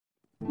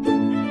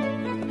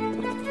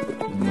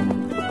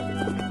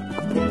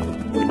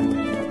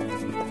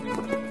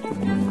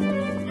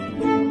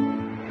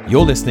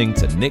You're listening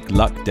to Nick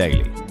Luck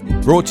Daily,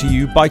 brought to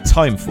you by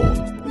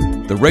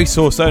Timeform, the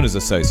Racehorse Owners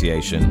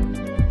Association,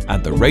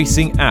 and the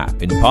Racing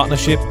app in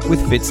partnership with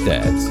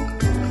FitzDares.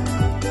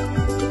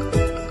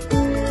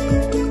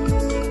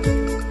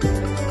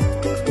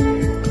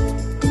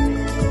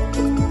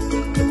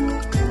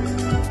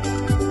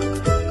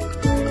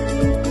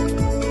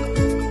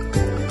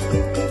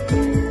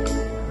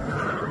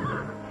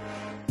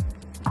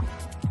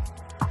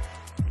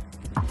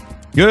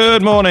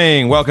 Good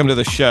morning, welcome to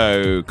the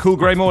show. Cool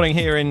grey morning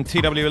here in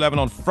TW11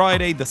 on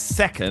Friday the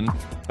 2nd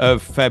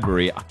of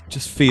February. I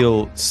just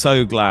feel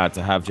so glad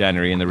to have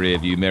January in the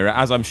rearview mirror,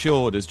 as I'm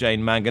sure does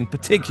Jane Mangan,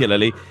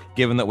 particularly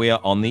given that we are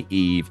on the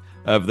eve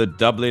of the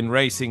Dublin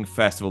Racing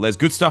Festival. There's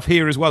good stuff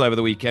here as well over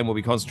the weekend. We'll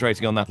be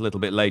concentrating on that a little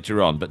bit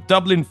later on. But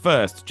Dublin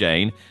first,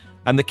 Jane.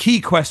 And the key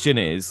question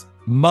is,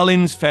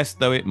 Mullins Fest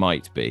though it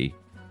might be,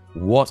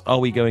 what are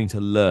we going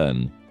to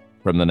learn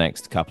from the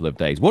next couple of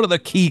days? What are the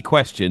key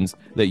questions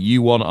that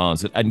you want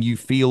answered and you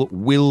feel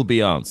will be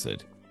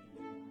answered?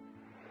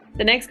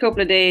 The next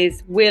couple of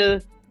days will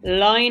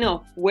line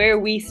up where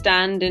we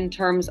stand in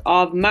terms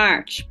of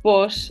March,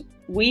 but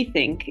we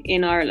think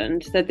in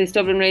Ireland that this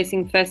Dublin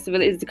Racing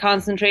Festival is the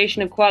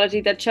concentration of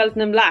quality that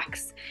Cheltenham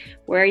lacks.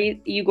 Where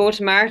you go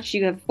to March,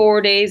 you have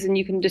 4 days and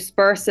you can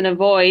disperse and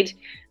avoid.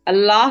 A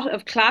lot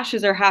of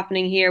clashes are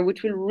happening here,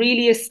 which will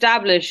really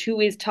establish who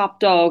is top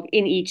dog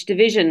in each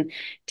division.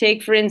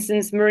 Take, for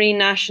instance, Marine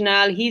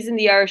National. He's in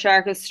the Irish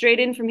Arkle straight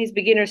in from his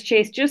beginner's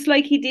chase, just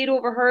like he did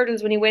over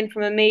hurdles when he went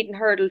from a maiden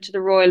hurdle to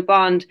the Royal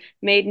Bond,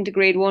 maiden to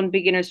Grade 1,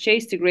 beginner's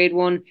chase to Grade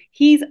 1.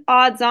 He's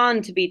odds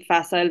on to beat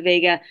Facile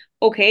Vega.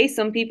 Okay,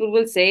 some people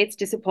will say it's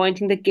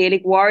disappointing that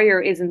Gaelic Warrior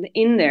isn't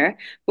in there,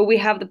 but we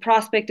have the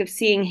prospect of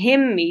seeing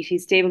him meet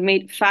his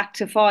stablemate Fact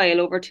to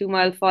File over 2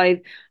 Mile 5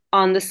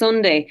 on the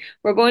Sunday.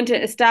 We're going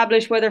to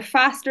establish whether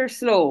fast or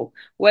slow,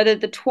 whether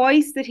the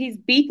twice that he's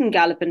beaten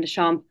Galopin Des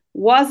Champs,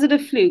 was it a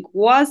fluke?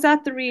 Was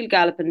that the real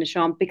Galopin Des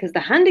Champs? Because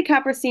the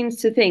handicapper seems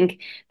to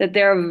think that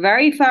they're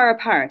very far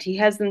apart. He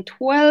has them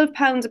 12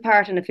 pounds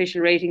apart in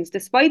official ratings,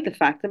 despite the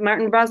fact that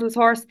Martin Brasil's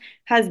horse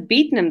has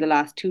beaten him the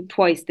last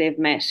twice they've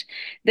met.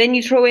 Then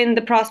you throw in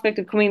the prospect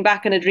of coming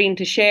back in A Dream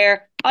to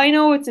Share. I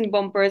know it's in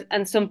bumpers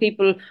and some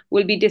people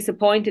will be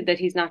disappointed that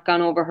he's not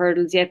gone over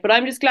hurdles yet, but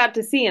I'm just glad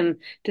to see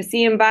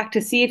him back,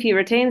 to see if he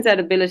retains that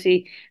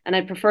ability, and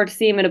I'd prefer to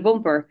see him in a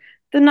bumper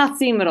than not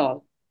see him at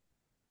all.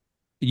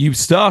 You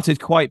started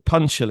quite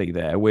punchily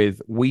there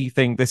with, we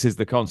think this is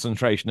the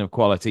concentration of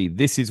quality.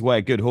 This is where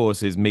good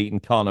horses meet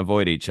and can't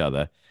avoid each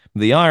other.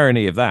 The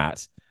irony of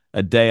that,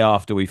 a day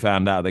after we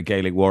found out that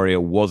Gaelic Warrior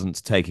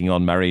wasn't taking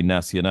on Marine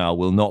National,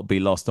 will not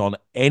be lost on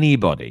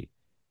anybody,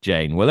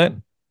 Jane, will it?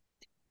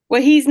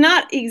 Well, he's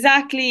not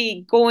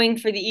exactly going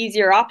for the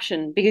easier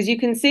option, because you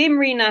can say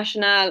Marine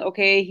National,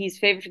 okay, he's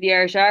favoured for the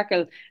Irish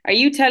Arkle. Are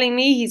you telling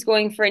me he's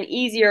going for an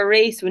easier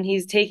race when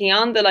he's taking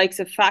on the likes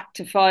of Fact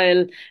to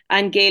File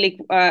and Gaelic,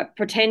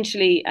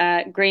 potentially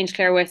Grange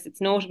Clare West?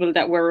 It's notable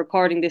that we're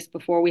recording this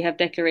before we have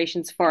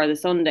declarations for the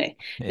Sunday.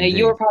 Indeed. Now,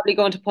 you're probably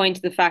going to point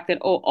to the fact that,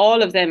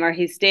 all of them are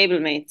his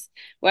stablemates.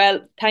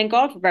 Well, thank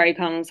God for Barry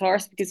Connell's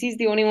horse, because he's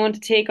the only one to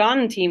take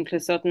on Team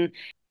Closutton.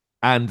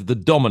 And the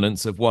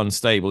dominance of one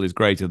stable is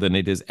greater than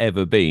it has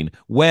ever been.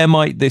 Where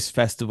might this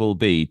festival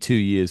be 2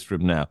 years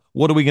from now?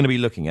 What are we going to be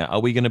looking at?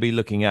 Are we going to be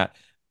looking at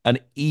an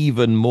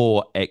even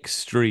more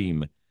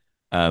extreme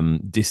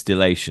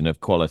distillation of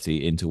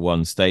quality into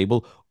one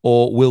stable?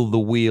 Or will the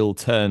wheel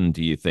turn,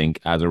 do you think,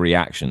 as a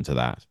reaction to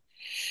that?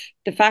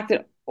 The fact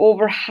that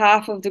over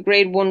half of the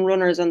Grade 1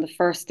 runners on the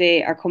first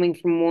day are coming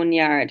from 1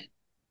 yard.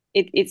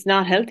 It's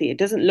not healthy. It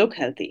doesn't look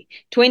healthy.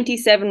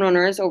 27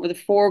 runners over the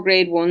 4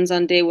 Grade 1s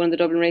on day 1 of the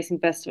Dublin Racing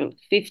Festival.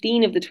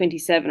 15 of the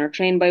 27 are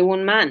trained by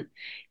one man.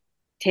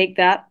 Take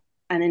that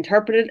and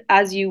interpret it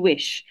as you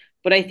wish.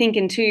 But I think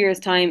in 2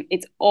 years' time,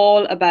 it's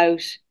all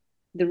about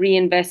the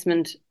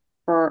reinvestment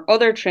for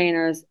other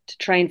trainers to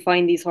try and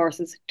find these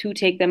horses to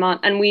take them on.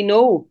 And we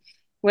know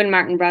when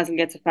Martin Brasil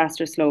gets a fast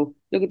or slow,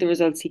 look at the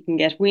results he can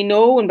get. We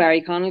know when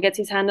Barry Connell gets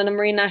his hand on a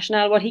Marine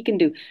National what he can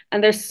do.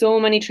 And there's so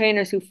many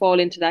trainers who fall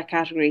into that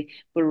category.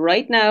 But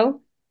right now,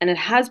 and it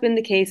has been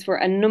the case for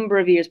a number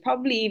of years,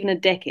 probably even a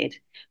decade,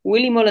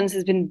 Willie Mullins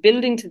has been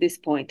building to this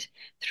point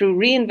through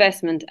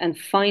reinvestment and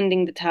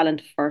finding the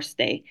talent first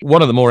day.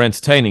 One of the more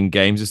entertaining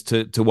games is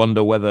to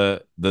wonder whether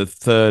the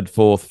 3rd,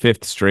 4th,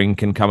 5th string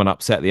can come and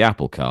upset the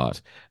apple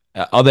cart.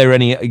 Are there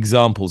any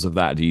examples of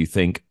that, do you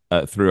think,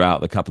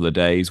 throughout the couple of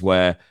days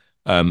where,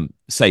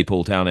 say,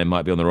 Paul Townend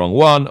might be on the wrong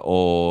one,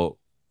 or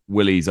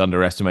Willie's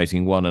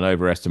underestimating one and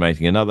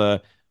overestimating another,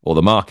 or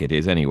the market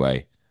is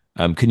anyway?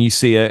 Can you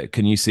see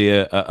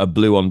a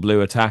blue on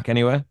blue attack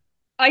anywhere?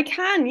 I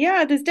can,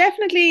 yeah. There's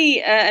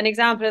definitely an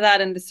example of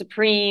that in the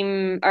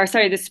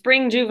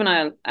Spring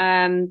Juvenile.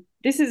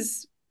 This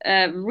is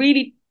a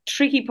really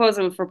tricky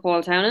puzzle for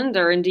Paul Townend,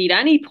 or indeed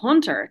any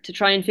punter, to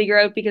try and figure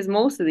out, because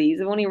most of these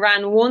have only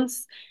ran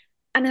once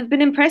and have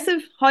been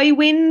impressive. High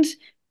wind,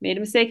 made a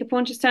mistake at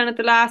Punchestown at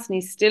the last, and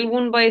he's still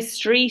won by a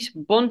street.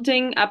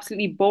 Bunting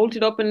absolutely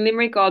bolted up in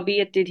Limerick,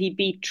 albeit did he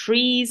beat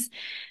trees.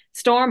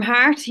 Storm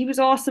Hart, he was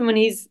awesome when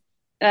he's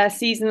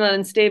seasonal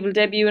and stable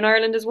debut in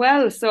Ireland as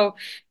well. So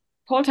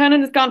Paul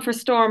Townend has gone for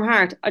Storm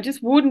Hart. I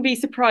just wouldn't be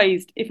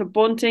surprised if a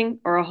bunting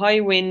or a high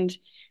wind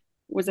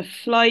was a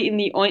fly in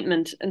the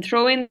ointment. And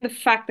throw in the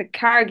fact that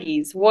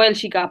Cargies, while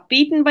she got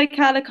beaten by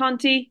Cala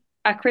Conti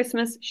at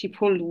Christmas, she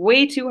pulled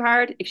way too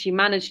hard. If she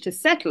managed to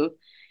settle,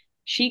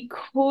 she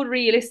could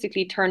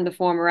realistically turn the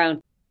form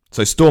around.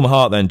 So Storm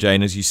Hart then,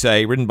 Jane, as you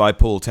say, ridden by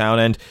Paul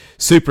Townend,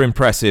 super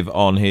impressive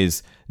on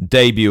his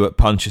debut at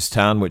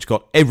Punchestown, which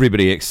got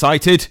everybody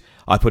excited.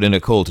 I put in a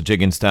call to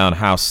Gigginstown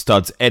House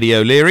studs Eddie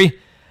O'Leary,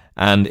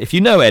 and if you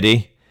know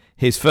Eddie,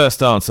 his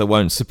first answer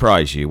won't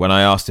surprise you when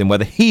I asked him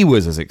whether he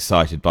was as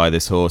excited by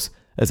this horse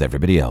as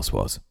everybody else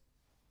was.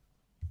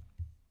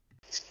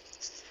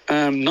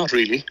 Not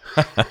really.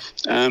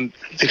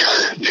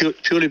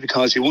 Purely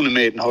because he won a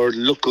maiden hurdle,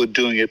 looked good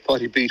doing it.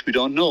 What he beat, we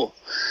don't know.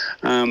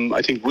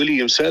 I think Willie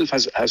himself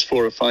has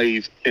 4 or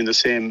 5 in the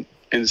same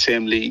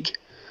league,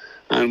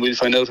 and we'll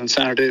find out on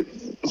Saturday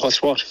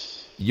what's what.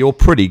 You're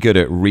pretty good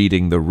at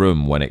reading the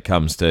room when it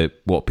comes to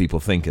what people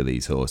think of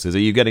these horses. Are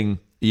you getting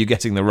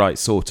the right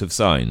sort of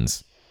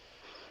signs?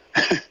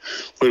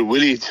 Well,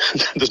 Willie,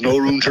 there's no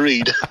room to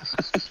read.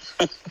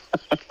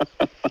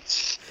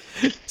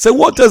 So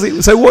what does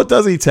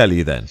he tell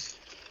you then?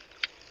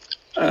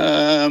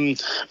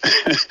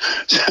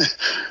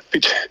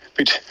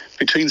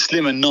 Between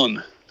slim and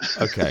none.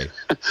 Okay.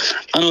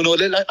 I don't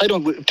know. I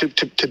don't.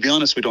 To be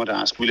honest, we don't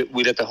ask. We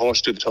let the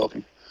horse do the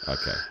talking.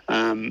 Okay.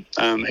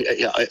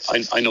 Yeah,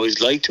 I know he's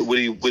liked.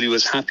 Willie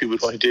was happy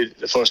with what he did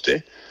the first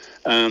day.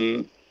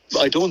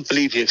 I don't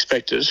believe he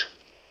expected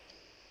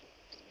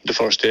the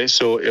first day,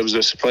 so it was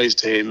a surprise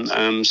to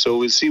him. So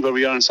we'll see where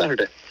we are on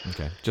Saturday.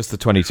 Okay, just the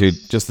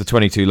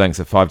 22 lengths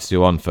at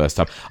 5-2 on first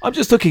time. I'm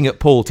just looking at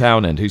Paul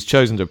Townend, who's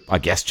chosen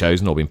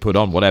or been put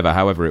on,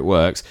 however it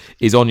works,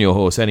 is on your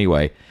horse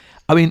anyway.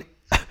 I mean,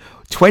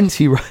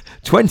 20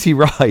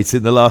 rides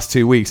in the last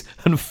 2 weeks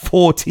and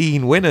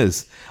 14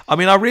 winners. I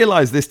mean, I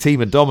realise this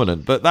team are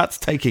dominant, but that's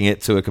taking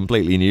it to a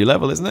completely new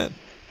level, isn't it?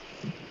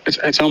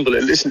 It's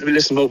unbelievable.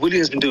 Listen, what Willie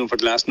has been doing for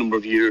the last number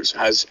of years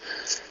has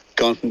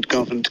gone from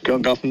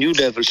new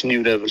level to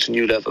new level to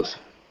new level.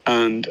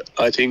 And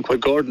I think what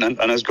Gordon and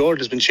as Gordon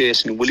has been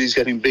chasing, Willie's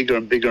getting bigger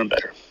and bigger and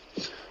better.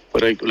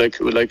 But like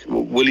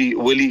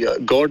Willie,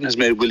 Gordon has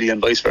made Willie and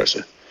vice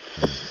versa.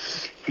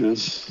 Yeah.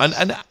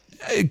 And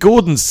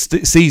Gordon's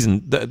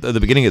season at the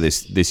beginning of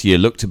this year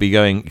looked to be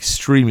going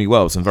extremely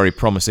well. Some very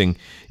promising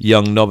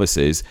young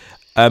novices.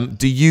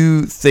 Do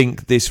you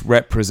think this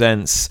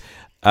represents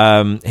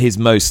his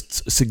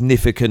most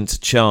significant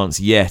chance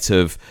yet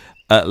of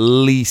at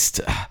least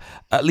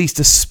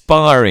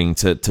aspiring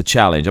to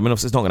challenge? I mean,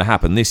 obviously it's not going to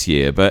happen this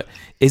year, but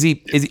is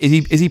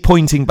he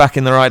pointing back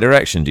in the right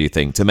direction, do you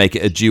think, to make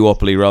it a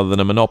duopoly rather than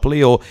a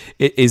monopoly, or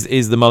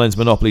is the Mullins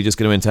monopoly just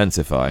going to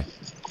intensify?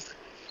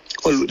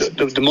 Well,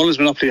 the Mullins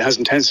monopoly has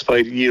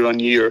intensified year on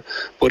year,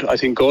 but I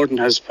think Gordon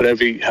has put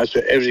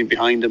everything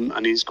behind him,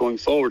 and he's going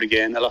forward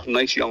again. A lot of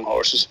nice young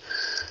horses,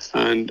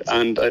 and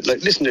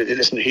listen.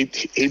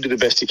 He'll do the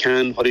best he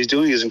can. What he's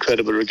doing is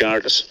incredible,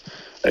 regardless.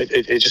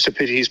 It's just a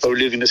pity he's probably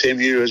living the same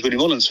year as Willie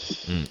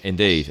Mullins.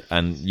 Indeed,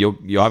 and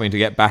you're having to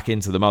get back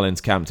into the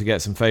Mullins camp to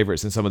get some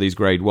favourites in some of these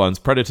Grade 1s.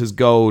 Predator's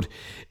Gold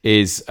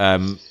is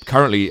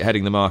currently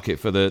heading the market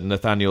for the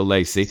Nathaniel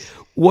Lacey.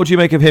 What do you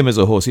make of him as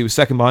a horse? He was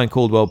second behind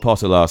Caldwell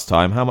Potter last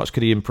time. How much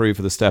could he improve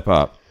for the step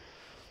up?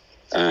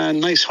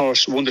 Nice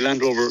horse, won the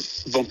Land Rover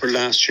bumper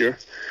last year.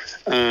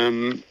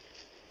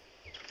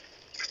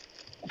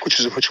 Which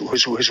he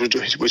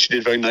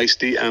did very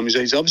nicely.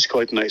 He's obviously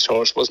quite a nice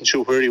horse. Wasn't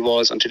sure where he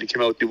was until he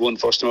came out and he won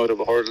first time out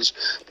over hurdles.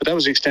 But that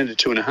was extended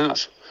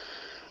 2.5.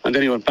 And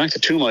then he went back to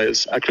 2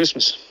 miles at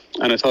Christmas.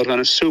 And I thought ran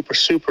a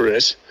super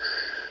race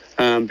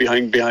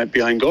behind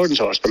Gordon's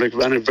horse. But like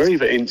ran a very,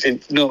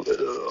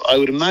 I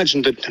would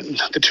imagine that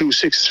the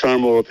 2.6 is far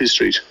more up his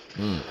street.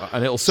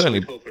 And it'll certainly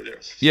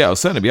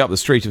be up the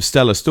street of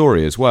Stella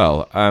Story as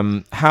well.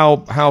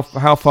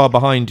 How far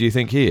behind do you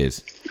think he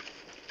is?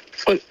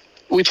 Well,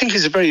 we think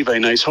he's a very, very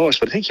nice horse,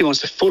 but I think he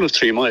wants the full of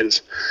 3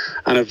 miles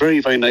and a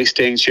very, very nice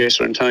staying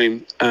chaser in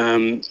time.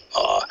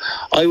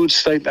 I would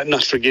say that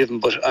not forgiven,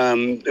 but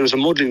it was a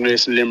muddling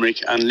race in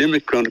Limerick, and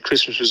Limerick ground at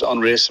Christmas was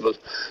unraceable.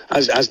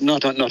 As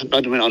not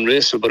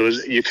unraceable, but it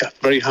was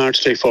very hard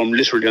to take form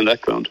literally on that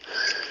ground.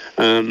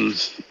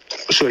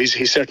 So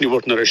he's certainly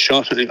worth another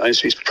shot. And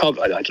he's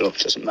probably, I don't know, it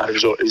doesn't matter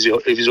if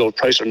he's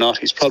overpriced or not.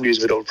 He's probably a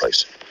bit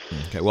overpriced.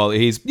 Okay, well,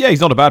 he's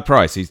not a bad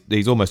price.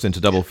 He's almost into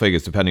double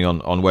figures depending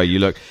on where you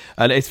look.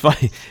 And it's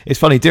funny.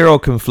 Dear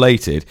old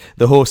Conflated,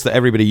 the horse that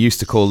everybody used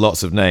to call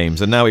lots of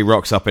names, and now he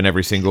rocks up in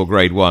every single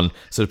Grade 1.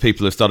 So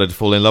people have started to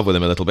fall in love with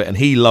him a little bit, and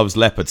he loves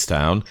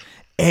Leopardstown.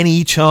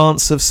 Any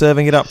chance of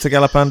serving it up to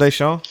Galopin Des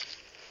Champs?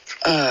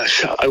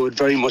 I would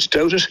very much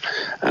doubt it.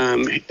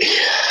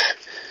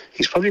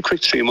 He's probably a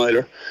quick 3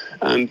 miler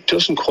and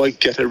doesn't quite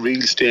get a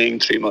real staying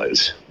 3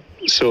 miles.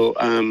 So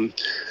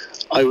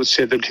I would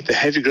say that the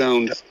heavy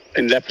ground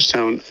in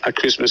Leopardstown at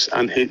Christmas,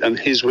 and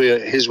his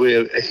way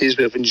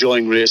of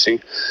enjoying racing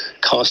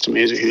cost him.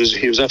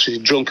 He was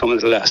absolutely drunk coming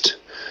to the last.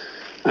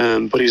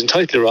 But he's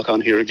entitled to rock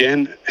on here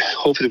again.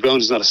 Hopefully the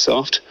ground is not as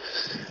soft.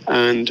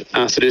 And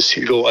after this,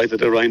 he'll go either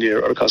the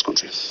Ryanair or cross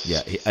country.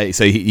 Yeah,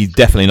 so he's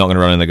definitely not going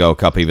to run in the Gold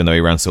Cup, even though he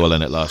ran so well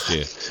in it last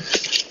year.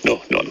 No.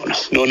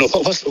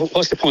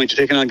 What's the point? You're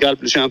taking on Galp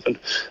the champion,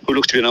 who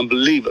looks to be an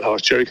unbelievable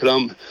horse. Jerry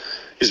Colomb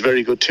is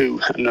very good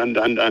too, and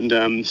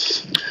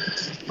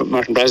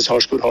Martin Braz's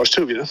horse, good horse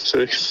too, you know.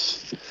 So,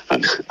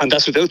 and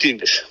that's without the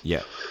English.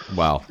 Yeah.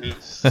 Wow.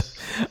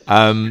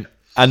 Yeah.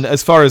 And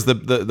as far as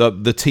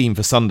the team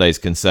for Sunday is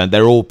concerned,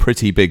 they're all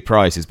pretty big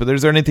prices. But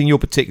is there anything you're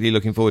particularly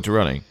looking forward to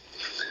running?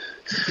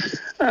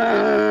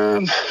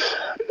 I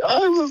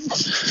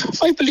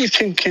believe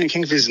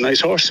King is a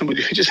nice horse.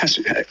 Somebody who just has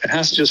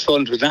to just fall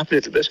into his lap a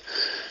little bit.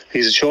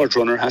 He's a short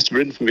runner, has to be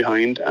ridden from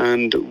behind,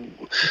 and he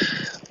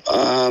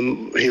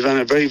ran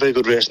a very, very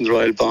good race in the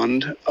Royal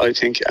Bond. I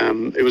think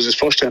it was his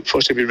first time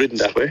to be ridden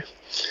that way,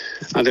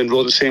 and then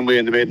rode the same way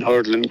in the Maiden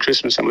Hurdle in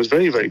Christmas, and was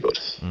very, very good.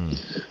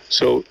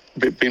 So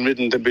they've been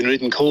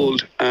ridden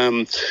cold.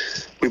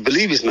 We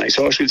believe he's a nice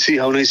horse. We'll see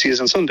how nice he is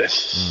on Sunday.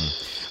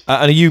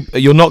 And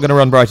you're not going to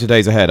run Brighter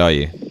Days Ahead, are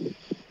you?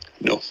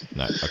 No.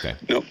 Okay.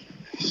 No.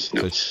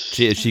 So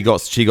she got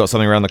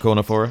something around the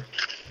corner for her.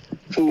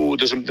 Oh,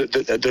 there's a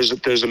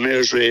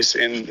mare's race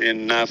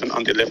in Navan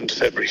on the 11th of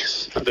February,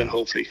 and then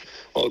hopefully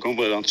all going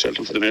well on to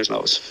Cheltenham for the mare's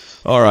novice.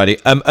 Alrighty.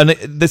 And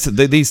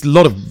these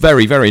lot of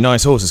very, very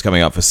nice horses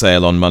coming up for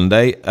sale on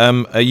Monday.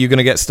 Are you going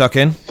to get stuck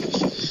in?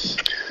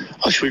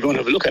 Oh, should we go and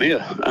have a look at it?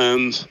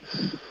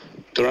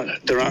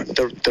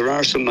 There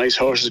are some nice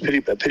horses.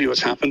 Pity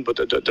what's happened, but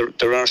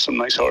there are some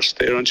nice horses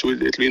there, and it'll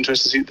be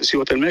interesting to see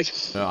what they'll make.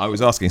 I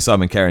was asking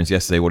Simon Cairns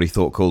yesterday what he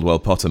thought Caldwell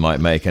Potter might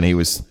make, and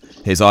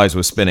his eyes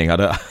were spinning.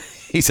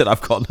 He said,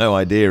 "I've got no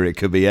idea. It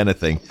could be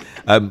anything."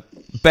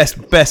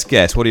 Best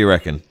guess. What do you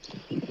reckon?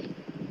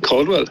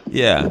 Caldwell.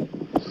 Yeah.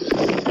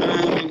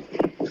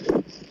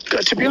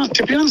 To be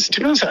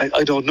honest,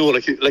 I don't know.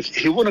 Like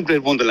he won a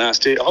Grade 1 the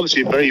last day.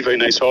 Obviously, a very, very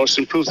nice horse.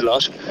 Improved a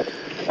lot.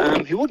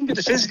 He wouldn't be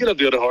the physical of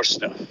the other horses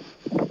now.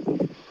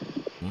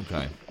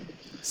 Okay.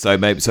 So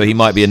he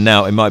might be a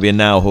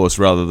now horse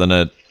rather than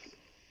a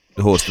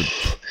horse that.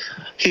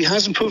 He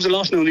has improved a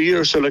lot now in a year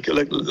or so. Yes,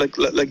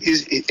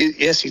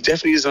 he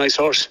definitely is a nice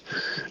horse.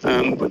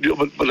 But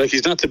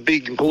he's not the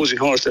big imposing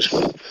horse that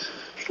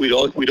we'd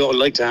all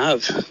like to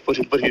have. But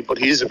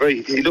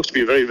he looks to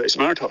be a very, very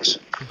smart horse.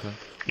 Okay.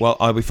 Well,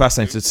 I'll be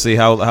fascinated to see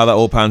how that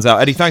all pans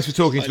out. Eddie, thanks for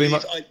talking to me.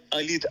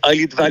 I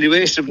lead the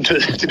valuation to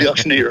the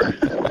auctioneer.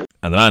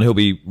 And the man who'll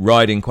be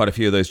riding quite a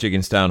few of those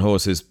Gigginstown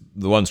horses,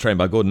 the ones trained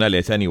by Gordon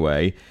Elliott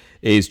anyway,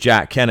 is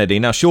Jack Kennedy.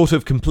 Now, short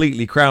of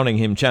completely crowning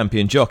him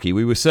champion jockey,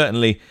 we were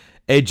certainly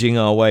edging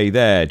our way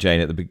there,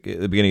 Jane, at the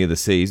beginning of the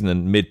season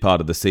and mid part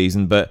of the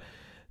season, but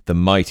the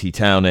mighty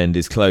Townend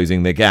is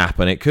closing the gap,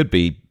 and it could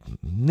be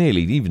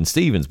nearly even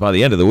Stevens by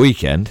the end of the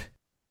weekend.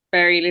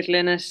 Very little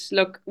in it.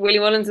 Look, Willie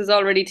Mullins has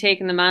already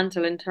taken the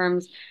mantle in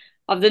terms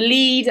of the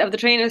lead of the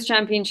Trainers'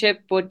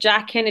 Championship, but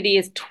Jack Kennedy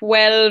is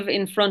 12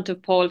 in front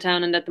of Paul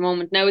Townend at the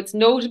moment. Now, it's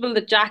notable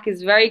that Jack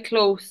is very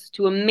close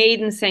to a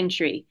maiden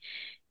century.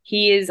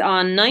 He is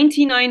on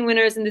 99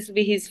 winners, and this will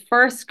be his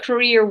first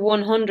career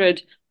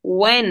 100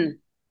 when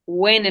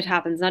it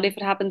happens, not if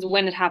it happens,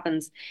 when it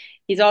happens.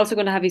 He's also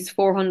going to have his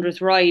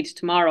 400th ride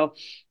tomorrow.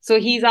 So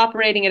he's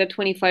operating at a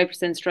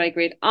 25% strike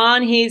rate.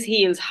 On his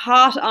heels,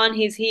 hot on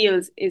his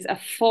heels, is a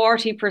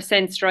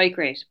 40% strike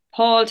rate.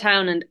 Paul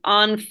Townend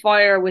on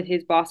fire with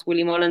his boss,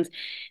 Willie Mullins.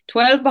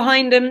 12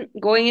 behind him,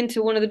 going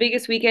into one of the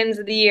biggest weekends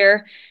of the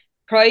year.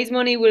 Prize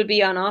money will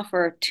be on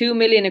offer, 2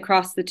 million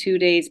across the 2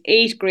 days,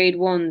 8 Grade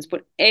 1s,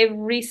 but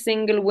every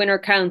single winner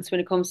counts when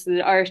it comes to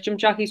the Irish Jump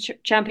Jockeys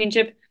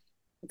Championship.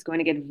 It's going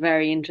to get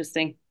very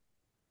interesting.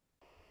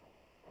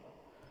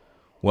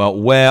 Well,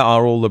 where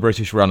are all the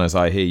British runners,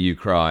 I hear you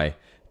cry?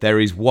 There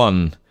is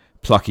one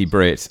plucky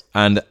Brit,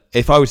 and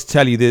if I were to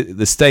tell you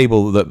the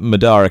stable that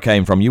Madara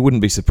came from, you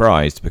wouldn't be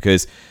surprised,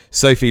 because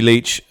Sophie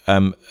Leech,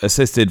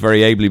 assisted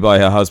very ably by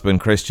her husband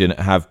Christian,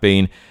 have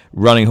been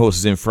running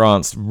horses in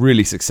France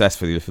really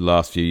successfully for the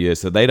last few years,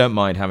 so they don't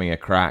mind having a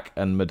crack,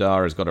 and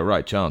Madara's got a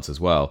right chance as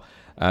well.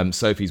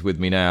 Sophie's with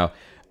me now.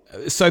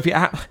 Sophie,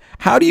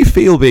 how do you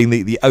feel being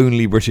the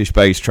only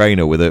British-based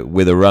trainer with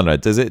a runner?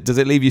 Does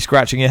it leave you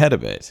scratching your head a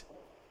bit?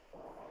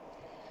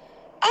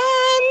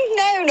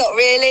 No, not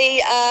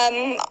really.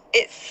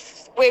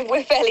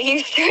 We're fairly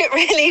used to it,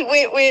 really.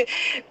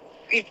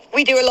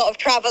 We do a lot of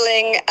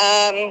travelling.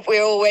 We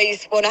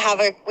always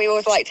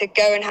like to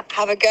go and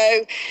have a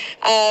go.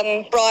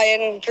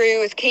 Brian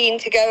Drew was keen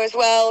to go as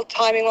well.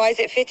 Timing wise,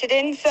 it fitted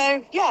in.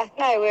 So yeah,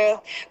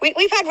 no,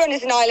 we've had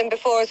runners in Ireland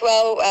before as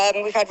well.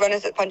 We've had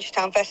runners at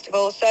Punchestown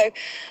Festival. So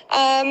yeah,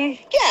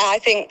 I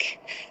think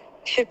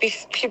should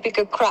be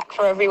good crack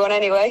for everyone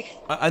anyway.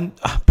 And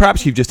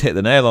perhaps you've just hit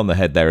the nail on the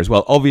head there as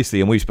well.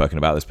 Obviously, and we've spoken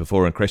about this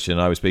before, and Christian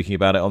and I were speaking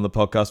about it on the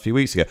podcast a few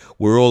weeks ago.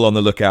 We're all on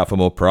the lookout for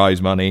more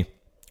prize money.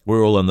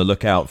 We're all on the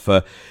lookout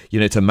for, to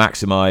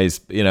maximise,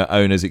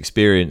 owners'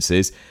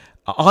 experiences.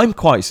 I'm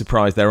quite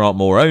surprised there aren't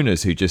more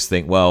owners who just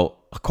think, well,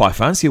 I quite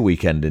fancy a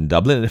weekend in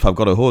Dublin, and if I've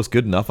got a horse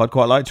good enough, I'd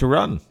quite like to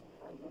run.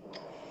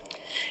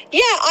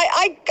 Yeah,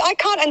 I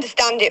can't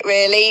understand it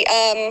really.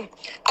 I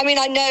mean,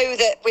 I know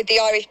that with the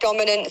Irish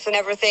dominance and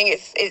everything,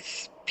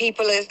 it's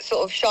people are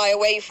sort of shy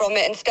away from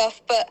it and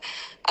stuff. But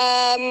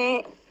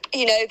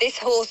you know, this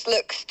horse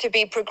looks to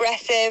be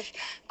progressive.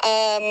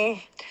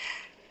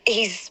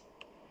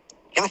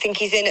 I think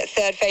he's in at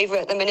third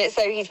favourite at the minute,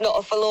 so he's not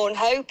a forlorn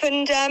hope.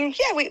 And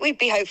yeah, we'd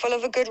be hopeful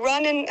of a good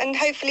run and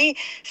hopefully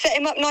set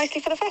him up nicely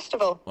for the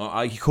festival.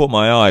 Well, he caught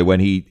my eye when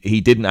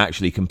he didn't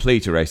actually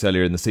complete a race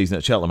earlier in the season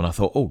at Cheltenham, and I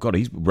thought, oh God,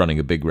 he's running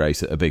a big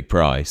race at a big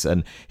price,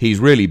 and he's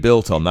really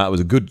built on that. It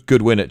was a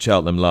good win at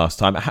Cheltenham last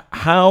time.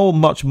 How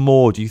much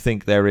more do you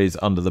think there is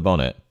under the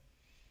bonnet?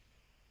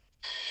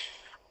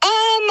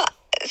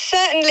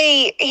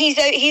 Certainly, he's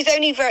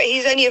only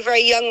a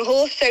very young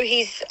horse, so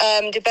he's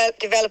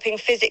developing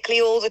physically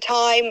all the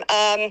time,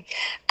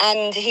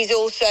 and he's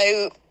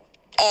also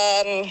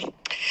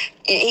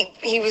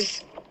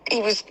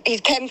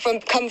he's come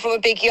from a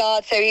big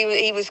yard, so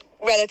he was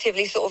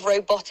relatively sort of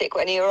robotic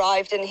when he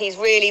arrived, and he's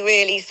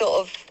really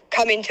sort of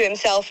come into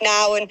himself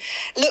now, and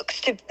looks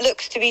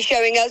to be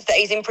showing us that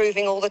he's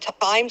improving all the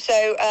time.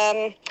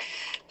 So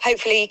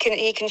hopefully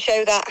he can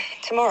show that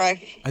tomorrow.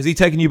 Has he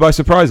taken you by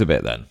surprise a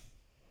bit then?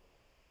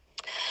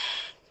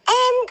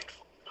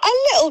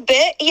 A little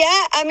bit,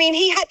 yeah. I mean,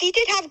 he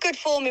did have good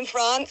form in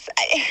France.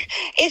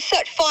 It's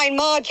such fine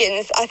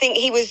margins. I think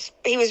he was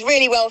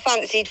really well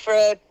fancied for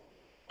a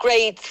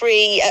Grade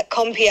 3 at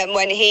Compiègne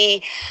when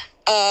he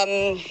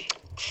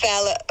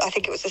fell at, I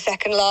think it was the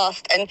second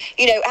last. And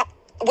you know,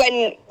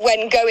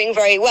 when going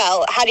very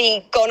well, had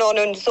he gone on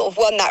and sort of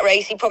won that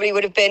race, he probably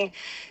would have been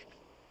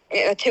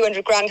a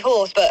 200 grand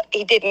horse, but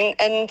he didn't,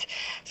 and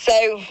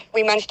so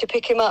we managed to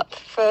pick him up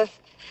for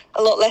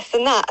a lot less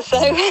than that. So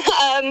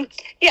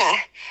yeah,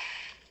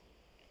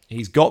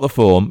 he's got the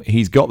form,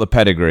 he's got the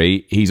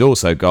pedigree, he's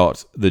also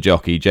got the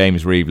jockey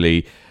James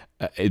Reevely,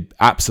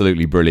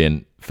 absolutely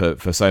brilliant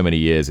for so many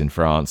years in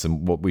France,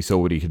 and we saw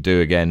what he could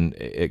do again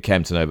at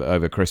Kempton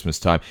over Christmas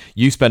time.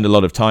 You spend a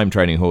lot of time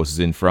training horses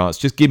in France.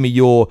 Just give me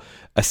your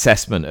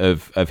assessment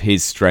of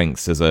his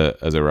strengths as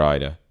a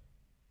rider.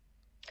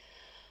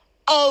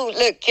 Oh,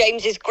 look,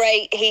 James is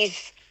great.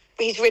 He's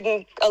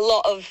ridden a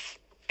lot of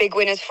big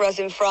winners for us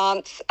in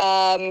France.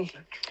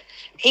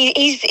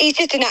 He's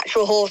just a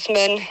natural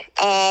horseman.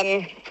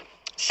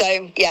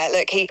 So yeah,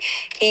 look, he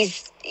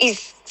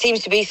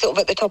seems to be sort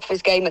of at the top of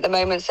his game at the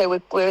moment. So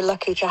we're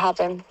lucky to have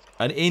him.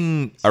 And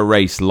in a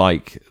race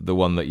like the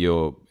one that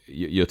you're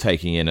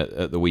taking in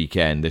at the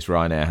weekend, this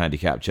Ryanair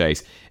handicap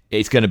chase,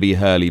 it's going to be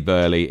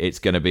hurly-burly. It's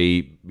going to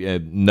be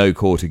no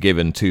quarter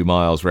given, 2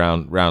 miles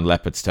round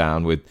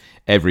Leopardstown with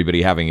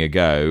everybody having a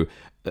go.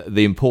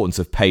 The importance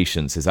of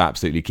patience is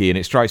absolutely key, and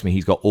it strikes me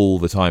he's got all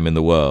the time in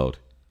the world.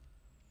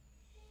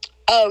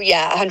 Oh,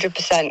 yeah,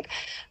 100%.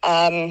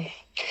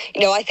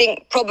 You know, I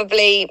think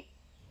probably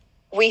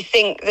we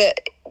think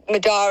that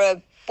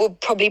Madara will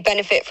probably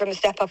benefit from a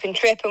step up in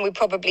trip, and we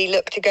probably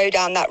look to go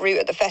down that route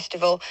at the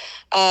festival.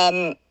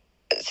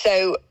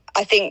 So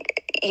I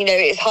think, you know,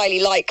 it's highly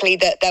likely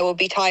that there will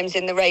be times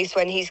in the race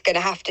when he's going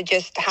to have to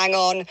just hang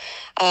on.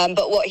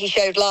 But what he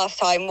showed last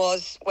time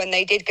was when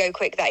they did go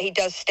quick that he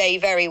does stay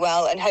very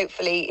well, and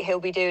hopefully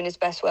he'll be doing his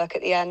best work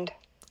at the end.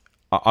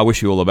 I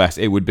wish you all the best.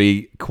 It would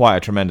be quite a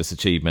tremendous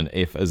achievement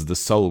if, as the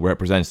sole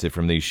representative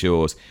from these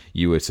shores,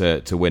 you were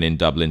to win in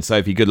Dublin.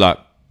 Sophie, good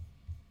luck.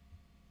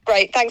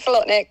 Great. Thanks a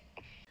lot, Nick.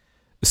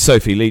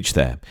 Sophie Leech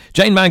there.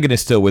 Jane Mangan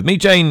is still with me.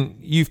 Jane,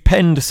 you've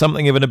penned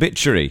something of an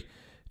obituary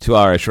to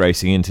Irish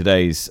racing in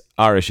today's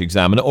Irish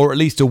Examiner, or at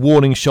least a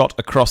warning shot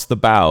across the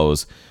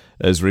bows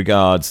as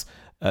regards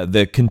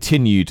the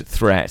continued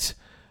threat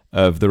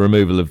of the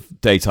removal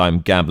of daytime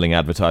gambling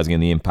advertising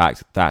and the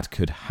impact that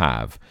could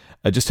have.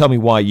 Just tell me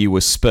why you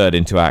were spurred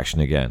into action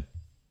again.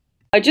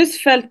 I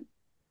just felt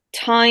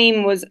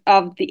time was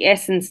of the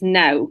essence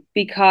now,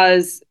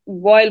 because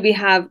while we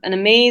have an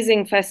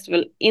amazing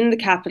festival in the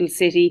capital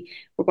city,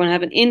 we're going to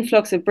have an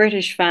influx of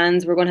British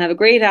fans, we're going to have a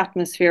great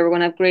atmosphere, we're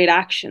going to have great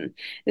action.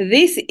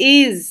 This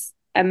is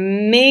a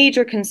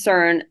major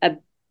concern,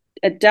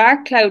 a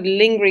dark cloud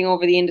lingering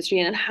over the industry,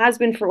 and it has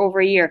been for over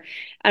a year.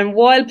 And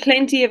while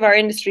plenty of our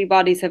industry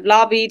bodies have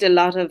lobbied, a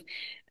lot of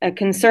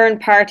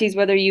concerned parties,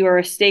 whether you are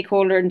a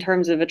stakeholder in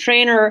terms of a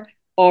trainer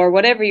or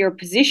whatever your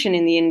position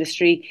in the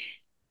industry,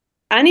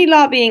 any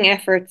lobbying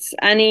efforts,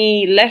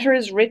 any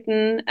letters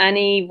written,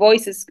 any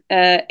voices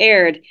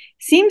aired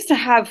seems to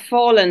have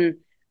fallen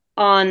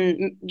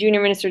on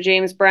Junior Minister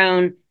James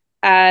Browne,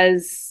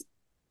 as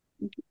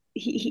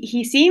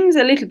he seems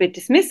a little bit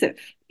dismissive.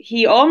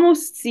 He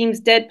almost seems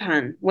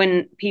deadpan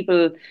when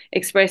people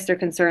express their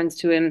concerns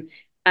to him.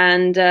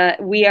 And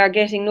we are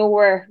getting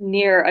nowhere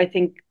near, I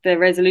think, the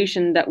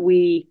resolution that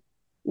we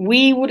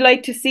would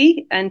like to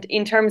see. And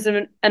in terms of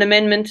an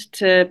amendment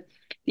to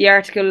the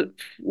Article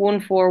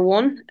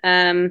 141,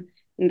 and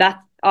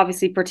that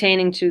obviously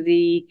pertaining to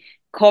the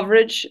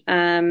coverage,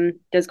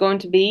 there's going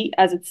to be,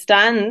 as it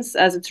stands,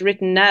 as it's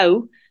written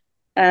now,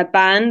 a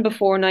ban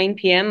before 9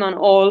 p.m. on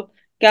all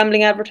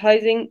gambling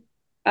advertising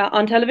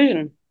on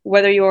television,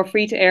 whether you're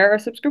free to air or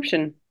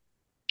subscription.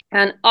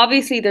 And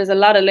obviously, there's a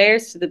lot of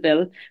layers to the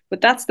bill,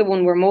 but that's the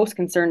one we're most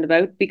concerned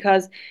about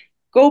because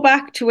go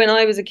back to when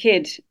I was a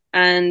kid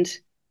and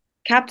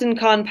Captain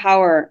Con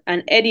Power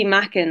and Eddie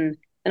Macken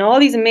and all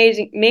these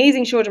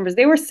amazing show jumpers,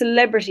 they were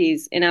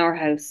celebrities in our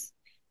house.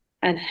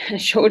 And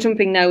show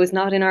jumping now is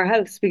not in our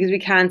house because we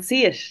can't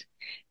see it.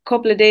 A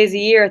couple of days a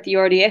year at the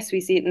RDS,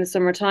 we see it in the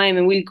summertime,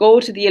 and we'll go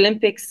to the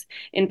Olympics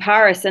in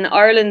Paris. And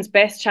Ireland's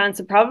best chance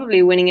of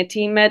probably winning a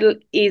team medal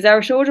is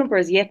our show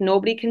jumpers, yet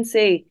nobody can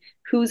say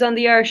who's on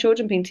the Irish show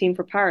jumping team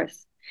for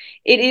Paris.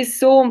 It is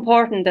so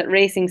important that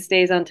racing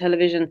stays on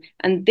television,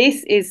 and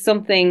this is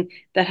something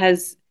that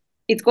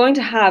it's going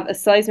to have a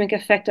seismic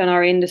effect on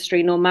our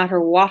industry no matter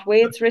what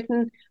way it's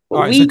written. But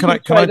All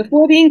right, so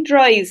before the ink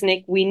dries,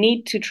 Nick, we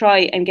need to try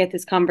and get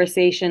this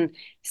conversation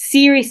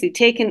seriously,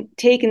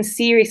 taken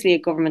seriously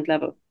at government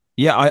level.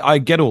 Yeah, I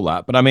get all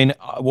that, but I mean,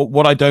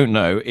 what I don't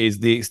know is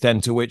the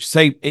extent to which,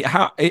 say,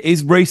 how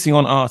is racing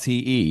on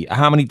RTE?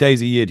 How many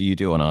days a year do you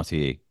do on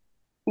RTE?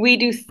 We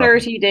do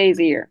 30 days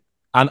a year.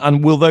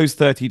 And will those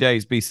 30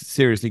 days be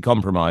seriously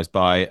compromised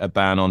by a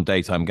ban on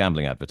daytime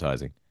gambling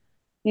advertising?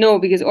 No,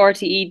 because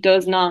RTE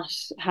does not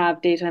have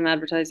daytime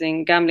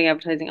advertising, gambling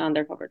advertising on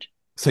their coverage.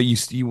 So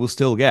you will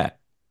still get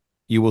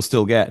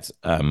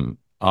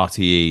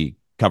RTE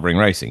covering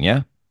racing,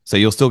 yeah? So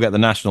you'll still get the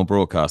national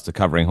broadcaster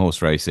covering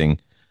horse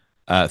racing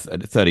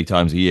 30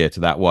 times a year to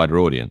that wider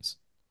audience.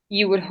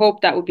 You would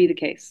hope that would be the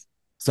case.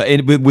 So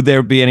would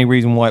there be any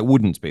reason why it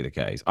wouldn't be the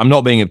case? I'm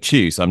not being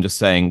obtuse. I'm just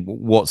saying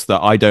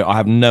I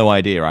have no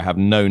idea. I have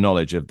no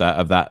knowledge of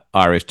that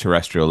Irish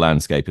terrestrial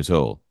landscape at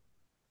all.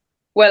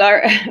 Well,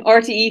 our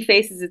RTE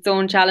faces its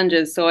own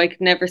challenges, so I could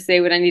never say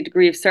with any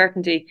degree of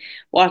certainty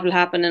what will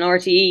happen in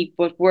RTE.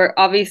 But we're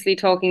obviously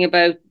talking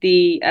about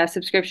the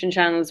subscription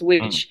channels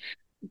which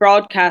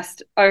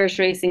broadcast Irish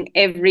racing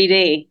every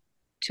day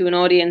to an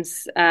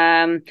audience.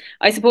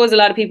 I suppose a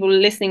lot of people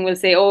listening will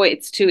say, "Oh,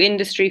 it's to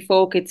industry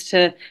folk, it's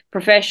to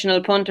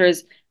professional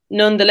punters."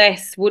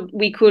 Nonetheless,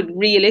 we could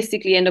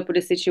realistically end up with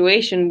a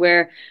situation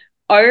where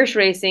Irish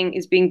racing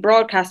is being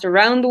broadcast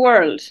around the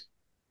world,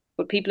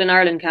 but people in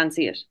Ireland can't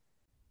see it.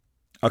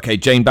 Okay,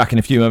 Jane, back in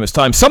a few moments'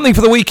 time. Something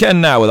for the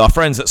weekend now with our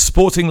friends at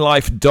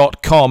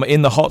sportinglife.com.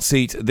 In the hot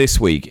seat this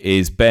week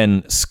is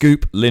Ben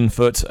Scoop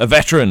Linfoot, a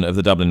veteran of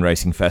the Dublin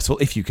Racing Festival,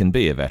 if you can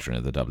be a veteran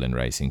of the Dublin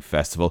Racing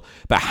Festival.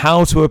 But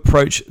how to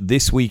approach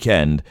this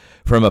weekend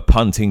from a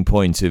punting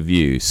point of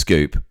view,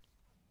 Scoop?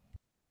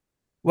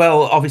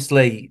 Well,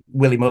 obviously,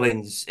 Willie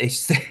Mullins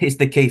is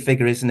the key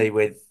figure, isn't he,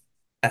 with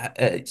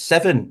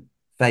 7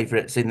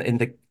 favourites in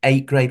the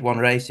 8 Grade 1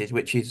 races,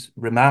 which is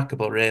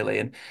remarkable, really.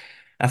 And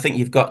I think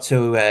you've got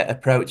to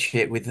approach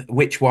it with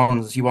which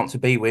ones you want to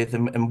be with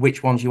and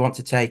which ones you want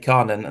to take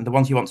on. And the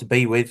ones you want to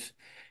be with,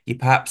 you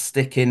perhaps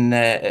stick in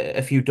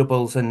a few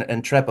doubles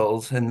and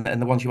trebles. And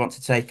the ones you want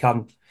to take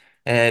on,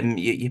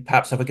 you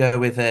perhaps have a go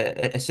with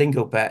a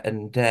single bet.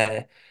 And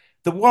the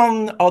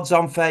one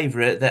odds-on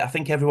favourite that I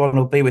think everyone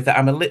will be with that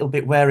I'm a little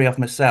bit wary of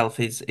myself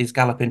is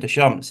Galloping de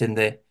Champs in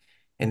the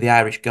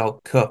Irish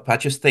Gold Cup. I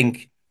just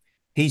think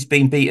he's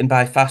been beaten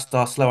by Fast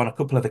or Slow on a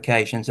couple of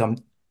occasions.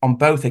 On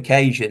both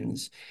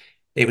occasions,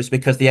 it was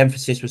because the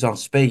emphasis was on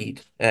speed.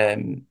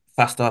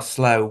 Fast or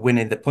Slow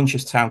winning the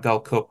Punchestown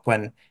Gold Cup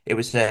when it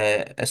was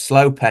a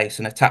slow pace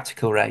and a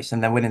tactical race,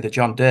 and then winning the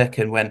John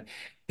Durkan when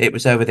it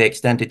was over the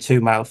extended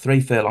 2 mile 3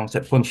 furlongs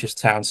at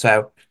Punchestown.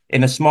 So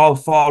in a small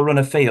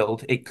 4-runner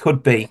field, it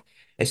could be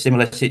a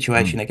similar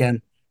situation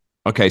again.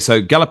 Okay,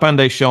 so Galopin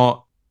des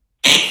Champs.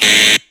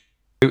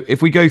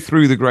 If we go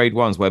through the Grade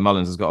 1s where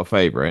Mullins has got a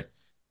favourite,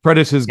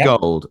 Predator's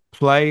Gold,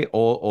 play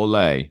or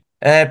lay?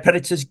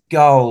 Predator's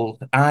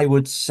Gold, I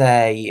would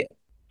say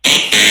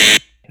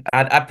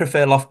I'd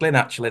prefer Loughglyn,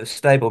 actually, the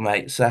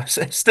stablemate. So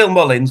still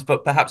Mullins,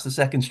 but perhaps the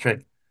second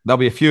string. There'll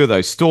be a few of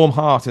those. Storm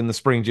Heart in the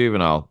Spring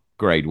Juvenile,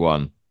 Grade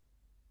 1.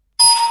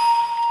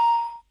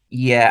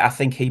 Yeah, I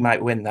think he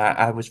might win that.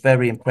 I was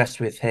very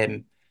impressed with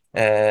him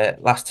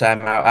last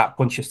time out at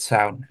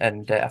Punchestown,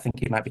 and I think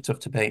he might be tough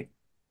to beat.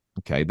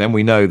 Okay, then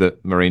we know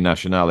that Marine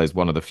Nationale is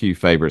one of the few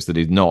favourites that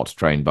is not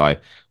trained by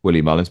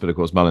Willie Mullins, but of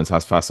course Mullins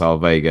has Facile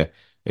Vega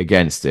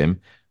against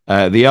him.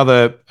 The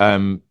other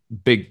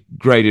big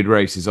graded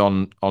races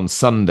on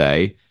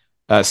Sunday.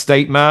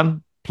 State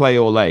Man, play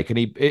or lay? Can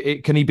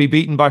he be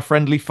beaten by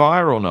Friendly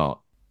Fire or not?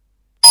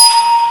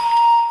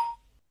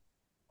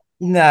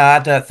 No, I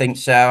don't think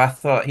so. I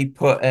thought he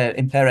put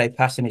Impere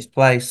Pass in his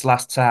place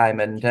last time,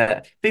 and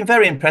been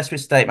very impressed with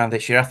State Man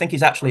this year. I think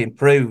he's actually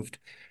improved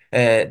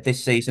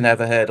this season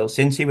over hurdles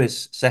since he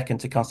was second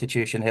to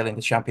Constitution Hill in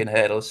the Champion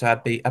Hurdles. So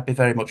I'd be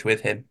very much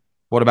with him.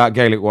 What about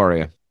Gaelic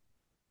Warrior?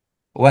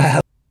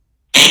 Well,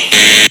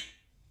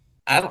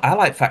 I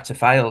like Factor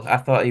File. I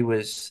thought he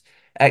was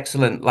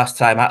excellent last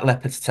time at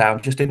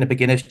Leopardstown, just in the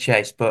beginner's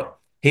chase, but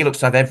he looks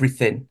to have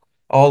everything,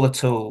 all the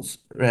tools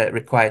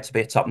required to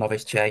be a top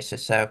novice chaser.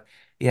 So,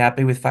 yeah, I'd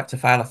be with Factor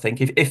File, I think,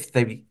 if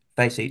they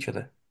face each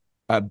other.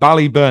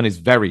 Ballyburn is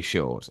very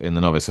short in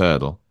the novice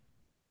hurdle.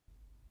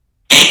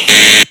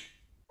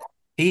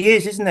 He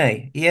is, isn't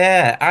he?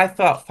 Yeah, I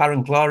thought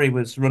Farron Glory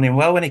was running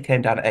well when he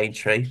came down at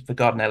Aintree for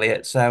Gordon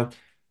Elliott. So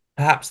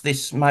perhaps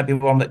this might be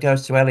one that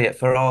goes to Elliott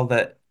for all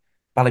that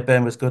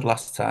Ballyburn was good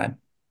last time.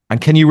 And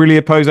can you really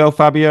oppose El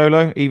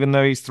Fabiolo, even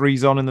though he's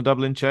 3s on in the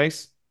Dublin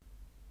Chase?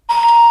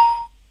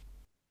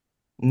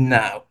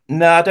 No,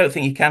 I don't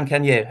think you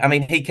can you? I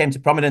mean, he came to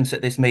prominence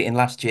at this meeting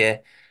last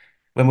year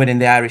when winning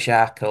the Irish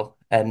Arkle,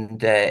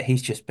 and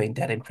he's just been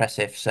dead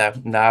impressive. So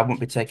no, I wouldn't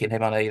be taking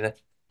him on either.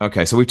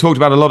 Okay, so we've talked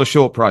about a lot of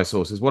short price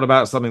horses. What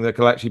about something that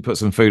can actually put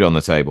some food on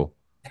the table?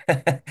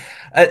 At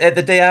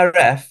the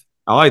DRF?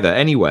 Either,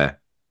 anywhere.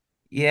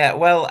 Yeah,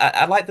 well,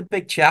 I like the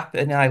big chap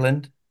in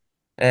Ireland,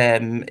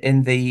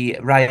 in the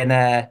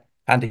Ryanair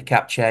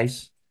handicap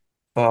chase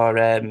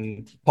for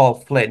Paul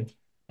Flynn.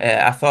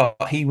 I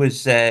thought he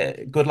was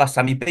good last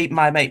time. He beat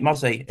my mate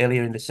Mozzie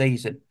earlier in the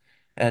season,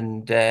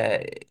 and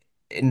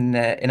in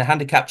a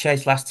handicap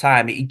chase last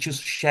time, he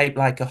just shaped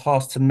like a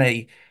horse to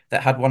me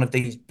that had one of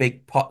these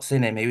big pots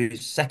in him. He was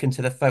second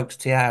to the Folks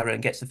Tiara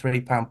and gets the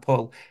 £3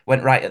 pull.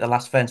 Went right at the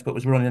last fence, but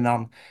was running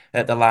on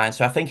at the line.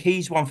 So I think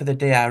he's one for the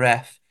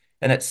DRF.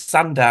 And at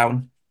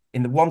Sandown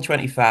in the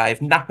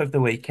 125 nap of the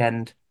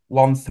weekend,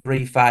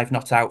 135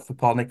 not out for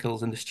Paul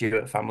Nicholls and the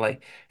Stewart family.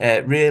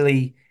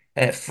 Really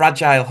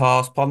fragile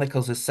horse. Paul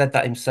Nicholls has said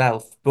that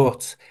himself,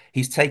 but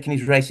he's taken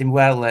his racing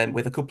well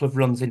with a couple of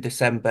runs in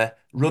December,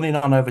 running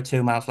on over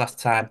 2 miles last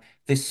time.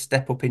 This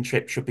step up in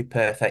trip should be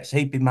perfect. So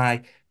he'd be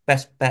my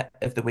best bet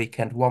of the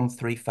weekend,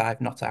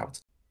 135 not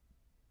out.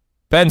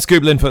 Ben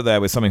Linfoot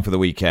there with something for the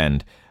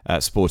weekend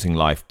at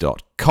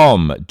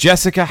sportinglife.com.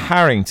 Jessica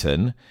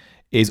Harrington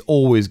is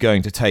always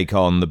going to take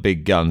on the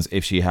big guns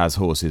if she has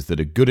horses that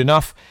are good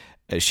enough.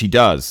 She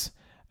does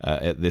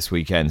at this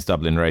weekend's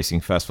Dublin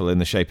Racing Festival in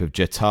the shape of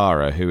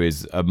Jetara, who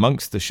is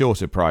amongst the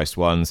shorter priced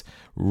ones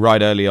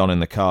right early on in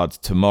the cards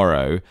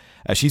tomorrow.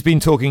 She's been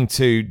talking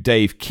to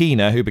Dave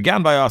Keener, who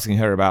began by asking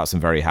her about some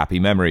very happy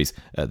memories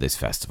at this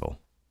festival.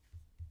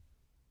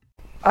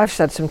 I've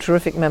had some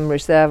terrific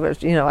memories there.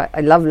 You know,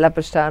 I love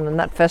Leopardstown and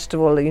that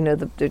festival. You know,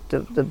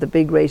 the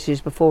big races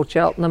before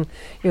Cheltenham.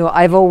 You know,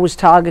 I've always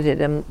targeted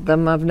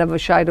them. I've never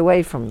shied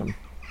away from them.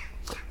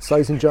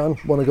 Sizing John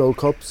won a Gold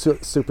Cup.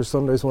 Super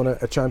Sundays won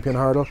a champion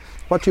hurdle.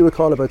 What do you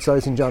recall about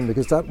Sizing John?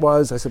 Because that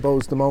was, I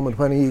suppose, the moment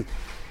when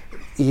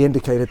he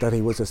indicated that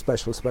he was a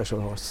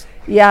special horse.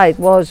 Yeah, it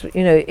was.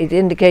 You know, it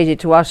indicated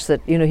to us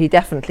that, you know, he'd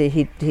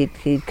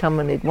come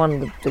and he'd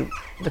won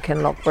the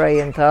Kinloch Bray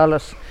in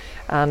Thurles.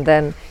 And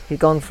then he'd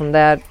gone from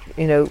there.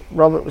 You know,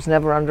 Robert was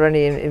never under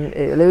any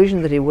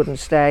illusion that he wouldn't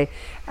stay,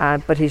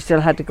 but he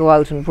still had to go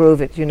out and prove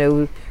it. You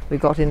know, we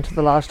got into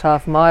the last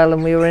half mile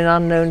and we were in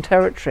unknown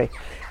territory,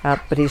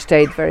 but he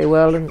stayed very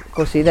well. And of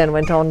course, he then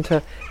went on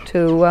to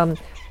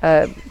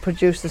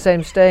produce the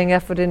same staying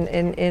effort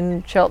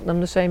in Cheltenham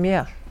the same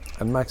year.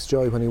 And Max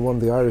Joy, when he won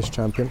the Irish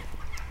champion,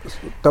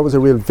 that was a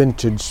real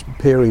vintage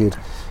period.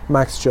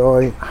 Max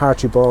Joy,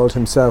 Archibald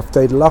himself,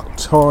 they'd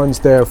locked horns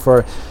there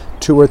for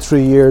 2 or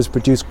 3 years,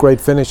 produced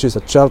great finishes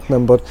at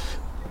Cheltenham, but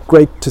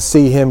great to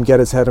see him get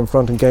his head in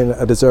front and gain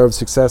a deserved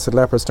success at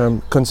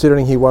Leopardstown,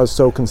 considering he was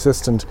so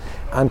consistent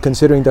and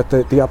considering that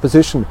the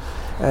opposition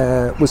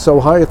was so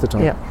high at the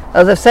time.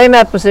 Yeah, the same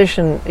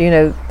opposition, you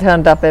know,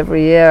 turned up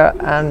every year,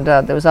 and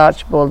there was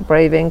Archibald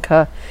Brave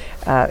Inca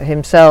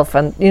himself,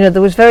 and you know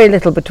there was very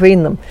little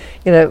between them.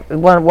 You know,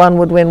 one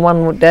would win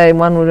one day,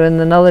 one would win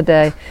another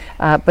day,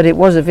 but it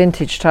was a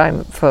vintage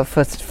time for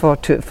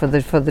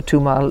the 2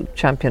 mile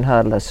champion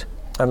hurdlers.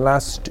 And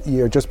last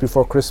year, just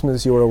before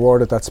Christmas, you were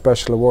awarded that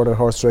special award at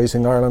Horse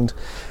Racing Ireland.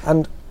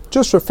 And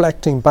just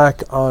reflecting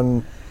back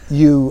on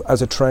you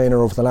as a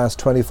trainer over the last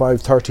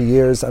 25, 30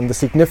 years and the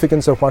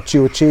significance of what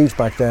you achieved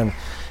back then.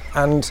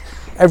 And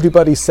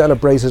everybody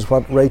celebrated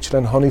what Rachel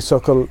and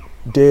Honeysuckle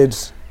did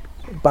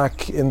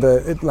back in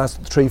the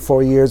last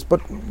 3-4 years,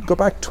 but go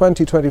back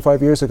 20,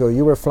 25 years ago,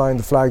 you were flying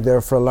the flag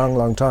there for a long,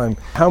 long time.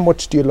 How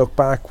much do you look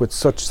back with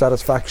such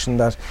satisfaction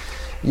that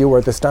you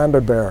were the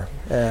standard bearer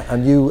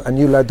and you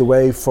led the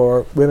way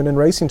for women in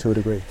racing to a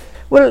degree?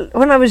 Well,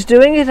 when I was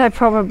doing it, I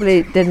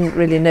probably didn't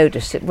really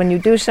notice it. When you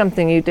do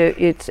something, you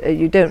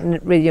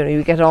don't really, you know,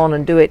 you get on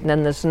and do it, and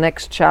then there's the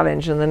next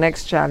challenge and the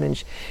next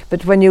challenge.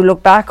 But when you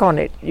look back on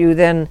it, you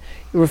then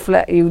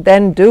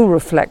do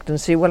reflect and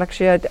see, well,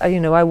 actually,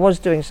 I was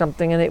doing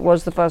something, and it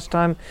was the first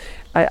time,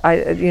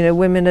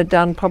 women had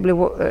done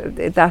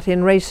probably that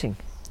in racing.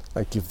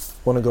 Like, you've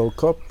won a Gold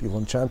Cup, you've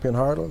won champion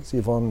hurdles,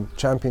 you've won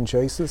champion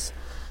chases.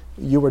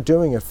 You were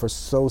doing it for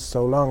so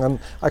long, and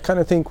I kind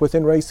of think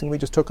within racing we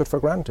just took it for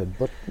granted,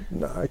 but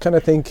I kind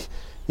of think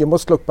you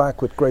must look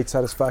back with great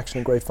satisfaction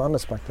and great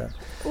fondness back then.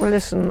 Well,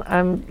 listen,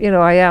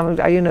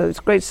 it's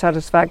great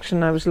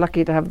satisfaction. I was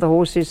lucky to have the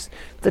horses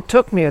that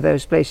took me to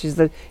those places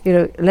that, you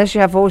know, unless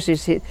you have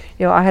horses,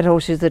 I had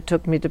horses that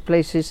took me to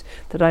places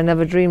that I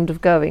never dreamed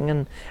of going,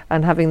 and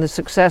having the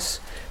success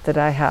that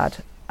I had,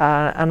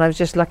 and I was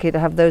just lucky to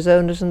have those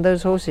owners and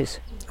those horses.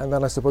 And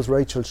then I suppose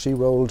Rachel, she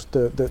rolled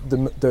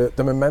the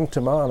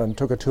momentum on and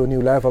took it to a new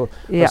level.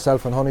 Yeah.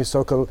 Herself and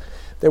Honeysuckle,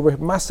 they were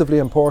massively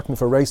important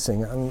for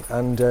racing,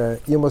 and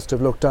you must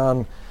have looked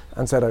on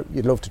and said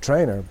you'd love to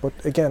train her. But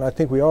again, I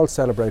think we all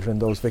celebrated in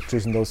those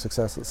victories and those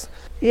successes.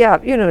 Yeah,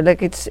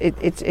 like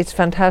it's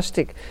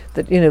fantastic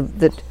that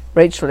that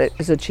Rachel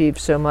has achieved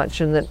so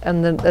much, and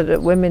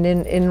that women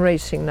in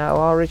racing now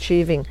are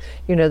achieving.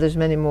 There's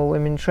many more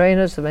women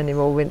trainers, there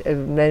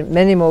are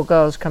many more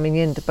girls coming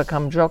in to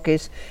become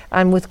jockeys,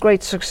 and with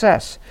great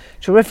success,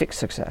 terrific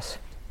success.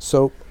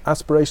 So,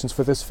 aspirations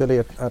for this filly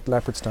at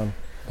Leopardstown.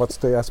 What's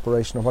the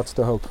aspiration or what's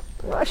the hope?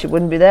 Well, she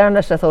wouldn't be there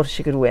unless I thought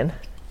she could win.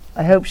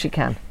 I hope she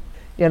can.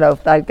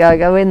 I'd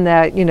go in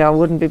there, I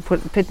wouldn't be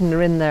pitting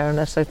her in there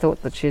unless I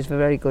thought that she has a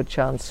very good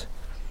chance.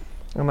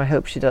 And I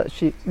hope she does.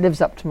 She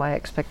lives up to my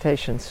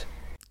expectations.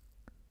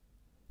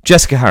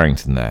 Jessica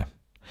Harrington there.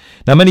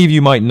 Now, many of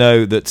you might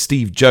know that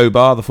Steve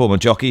Jobar, the former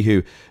jockey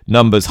who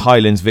numbers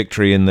Highland's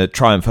victory in the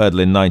Triumph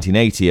Hurdle in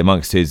 1980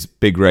 amongst his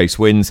big race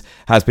wins,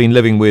 has been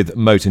living with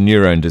motor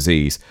neurone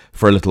disease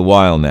for a little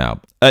while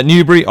now. At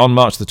Newbury on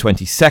March the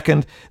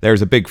 22nd, there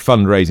is a big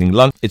fundraising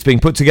lunch. It's being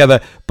put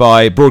together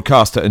by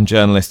broadcaster and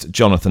journalist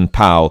Jonathan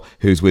Powell,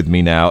 who's with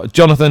me now.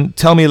 Jonathan,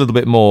 tell me a little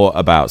bit more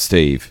about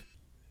Steve.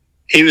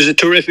 He was a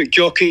terrific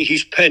jockey. He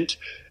spent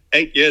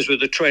 8 years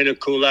with a trainer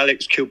called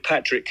Alex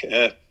Kilpatrick,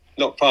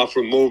 not far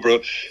from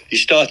Marlborough. He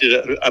started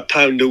at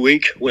 £1 a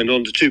week, went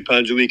on to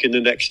 £2 a week in the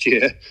next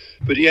year.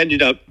 But he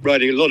ended up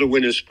riding a lot of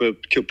winners for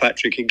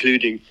Kilpatrick,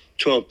 including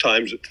 12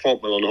 times at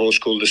Fontmell on a horse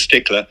called the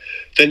Stickler.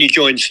 Then he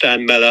joined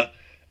Stan Mellor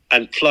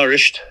and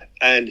flourished,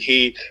 and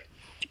he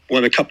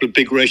won a couple of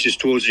big races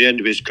towards the end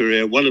of his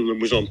career. One of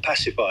them was on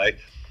Pacify,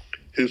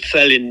 who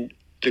fell in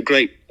the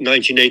great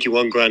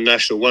 1981 Grand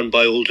National, won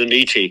by Alden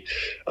Eaty.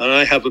 And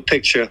I have a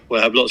picture, I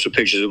have lots of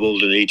pictures of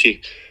Alden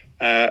Eaty,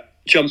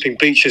 jumping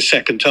Beecher's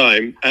second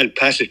time, and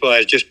Pacify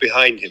is just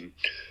behind him.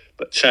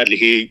 But sadly,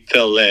 he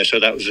fell there, so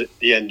that was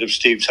the end of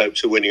Steve's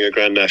hopes of winning a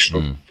Grand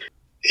National.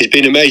 He's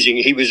been amazing.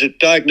 He was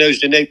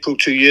diagnosed in April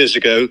 2 years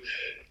ago.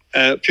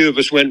 A few of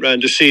us went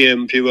round to see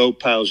him, a few old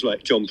pals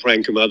like John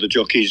Frankham, other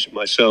jockeys,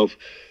 myself,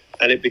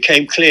 and it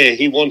became clear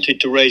he wanted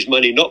to raise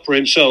money, not for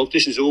himself,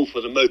 this is all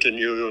for the Motor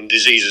Neuron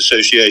Disease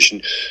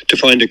Association, to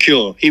find a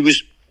cure. He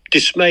was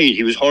dismayed,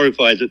 he was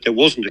horrified that there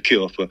wasn't a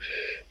cure for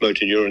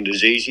motor neuron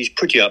disease. He's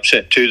pretty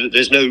upset too that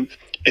there's no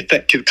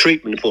effective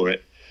treatment for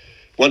it.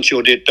 Once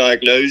you're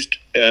diagnosed,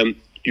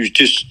 you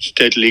just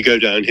steadily go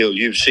downhill.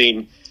 You've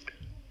seen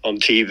on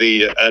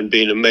TV and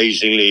been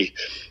amazingly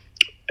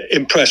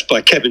impressed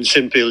by Kevin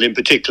Sinfield in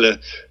particular,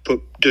 for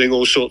doing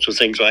all sorts of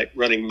things like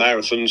running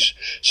marathons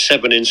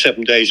 7 in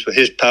 7 days for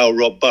his pal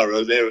Rob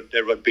Burrow.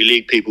 They're rugby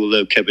league people,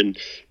 though Kevin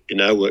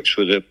now works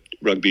for the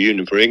rugby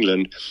union for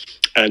England.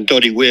 And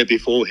Doddy Weir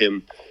before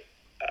him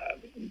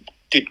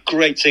did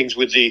great things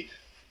with the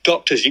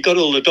doctors. He got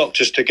all the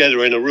doctors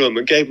together in a room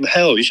and gave them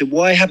hell. He said,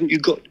 "Why haven't you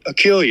got a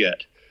cure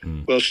yet?"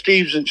 Well,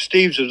 Steve's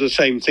of the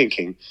same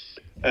thinking.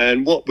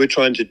 And what we're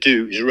trying to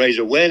do is raise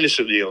awareness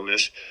of the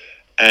illness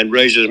and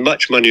raise as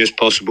much money as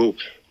possible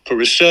for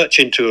research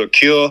into a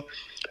cure.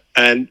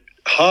 And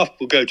half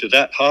will go to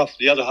that,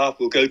 the other half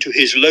will go to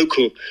his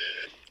local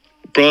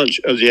branch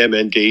of the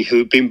MND, who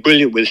have been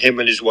brilliant with him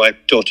and his wife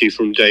Dottie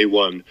from day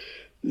one.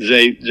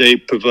 They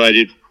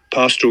provided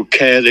pastoral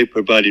care, they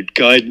provided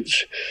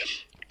guidance.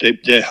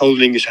 They're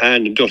holding his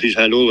hand and Dottie's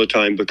hand all the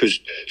time, because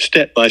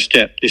step by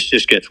step this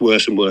just gets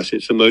worse and worse.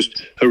 It's the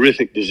most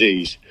horrific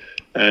disease.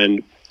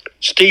 And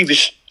Steve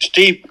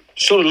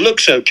sort of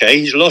looks okay.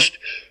 He's lost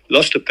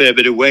a fair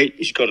bit of weight.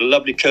 He's got a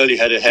lovely curly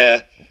head of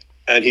hair,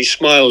 and he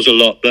smiles a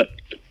lot. But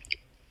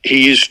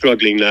he is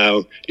struggling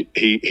now.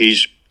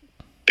 He's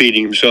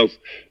feeding himself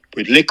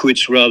with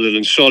liquids rather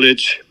than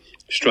solids,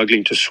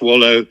 struggling to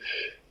swallow,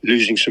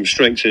 losing some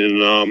strength in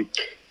an arm,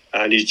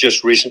 and he's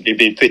just recently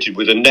been fitted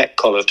with a neck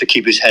collar to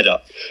keep his head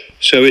up.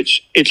 So it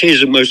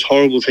is the most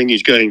horrible thing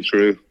he's going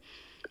through.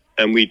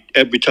 And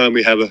every time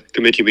we have a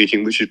committee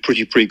meeting, which is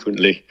pretty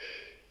frequently,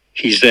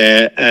 he's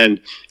there, and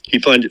he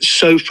finds it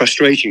so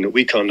frustrating that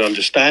we can't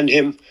understand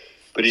him.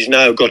 But he's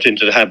now got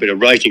into the habit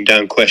of writing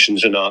down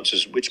questions and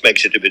answers, which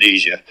makes it a bit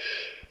easier.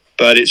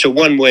 But it's a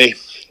one-way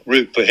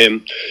route for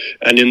him.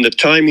 And in the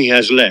time he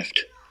has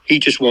left, he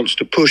just wants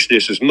to push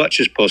this as much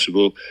as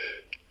possible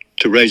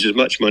to raise as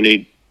much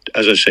money.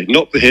 As I say,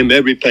 not for him.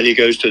 Every penny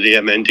goes to the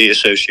MND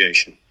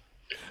Association.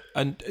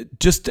 And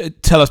just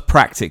tell us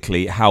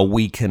practically how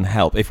we can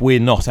help. If we're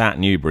not at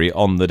Newbury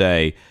on the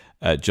day,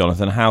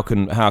 Jonathan, how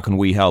can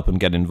we help and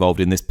get involved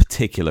in this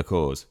particular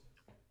cause?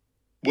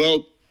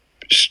 Well,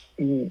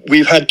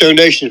 we've had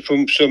donations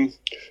from some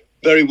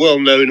very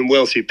well-known and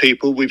wealthy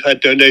people. We've had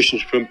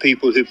donations from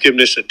people who've given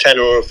us a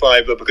tenner or a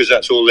fiver because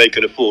that's all they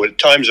can afford.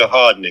 Times are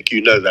hard, Nick,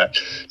 you know that,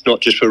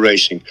 not just for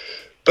racing.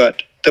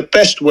 But the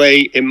best way,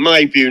 in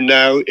my view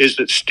now, is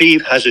that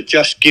Steve has a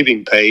Just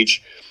Giving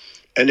page,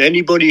 and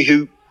anybody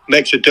who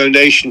makes a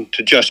donation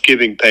to Just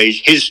Giving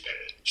page,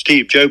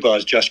 Steve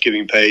Jobar's Just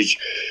Giving page,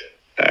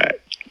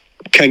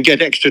 can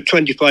get extra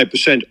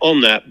 25%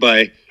 on that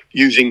by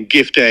using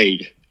gift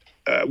aid.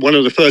 One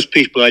of the first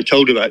people I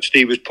told about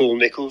Steve was Paul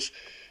Nichols.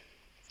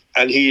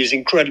 and he is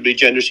incredibly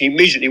generous. He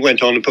immediately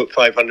went on and put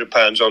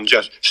 £500 on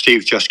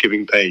Steve's Just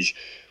Giving page.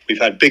 We've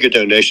had bigger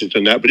donations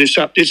than that, but it's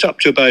up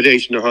to about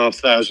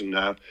 8,500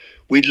 now.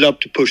 We'd love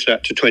to push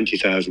that to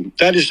 20,000.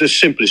 That is the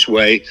simplest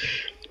way.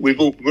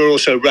 We're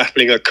also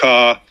raffling a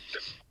car.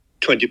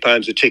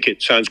 £20 a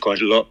ticket sounds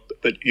quite a lot,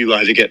 but you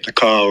either get the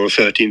car or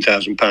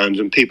 £13,000,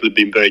 and people have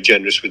been very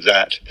generous with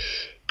that.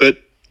 But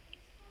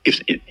if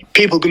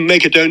people can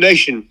make a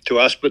donation to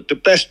us, but the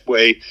best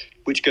way,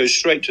 which goes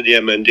straight to the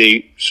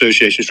MND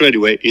Association straight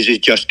away, is his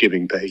Just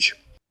Giving page.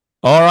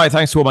 All right,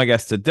 thanks to all my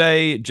guests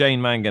today.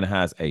 Jane Mangan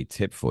has a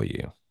tip for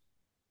you.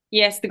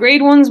 Yes, the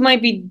grade ones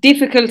might be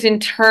difficult in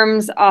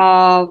terms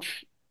of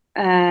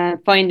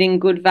finding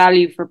good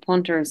value for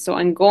punters. So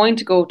I'm going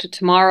to go to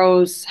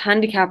tomorrow's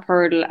handicap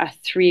hurdle at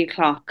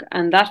 3:00,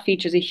 and that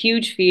features a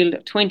huge field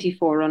of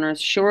 24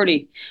 runners.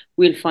 Surely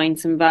we'll find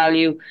some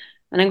value.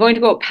 And I'm going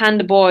to go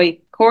Panda Boy,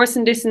 course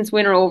and distance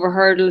winner over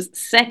hurdles,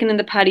 second in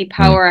the Paddy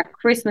Power at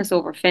Christmas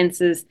over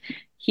fences.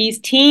 He's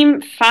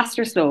team fast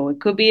or slow. It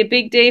could be a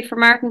big day for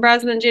Martin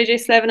Brazel and JJ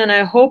Slevin, and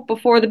I hope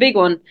before the big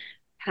one,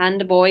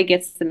 Panda Boy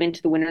gets them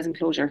into the winners'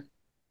 enclosure.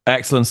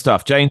 Excellent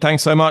stuff. Jane,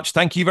 thanks so much.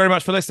 Thank you very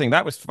much for listening.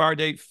 That was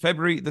Friday,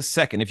 February the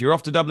 2nd. If you're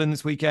off to Dublin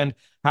this weekend,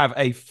 have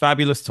a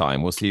fabulous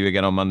time. We'll see you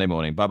again on Monday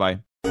morning. Bye-bye.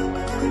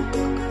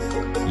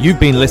 You've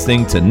been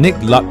listening to Nick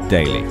Luck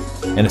Daily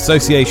in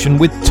association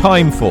with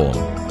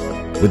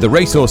Timeform, with the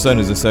Racehorse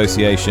Owners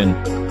Association,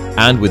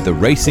 and with the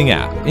Racing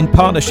app in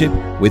partnership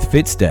with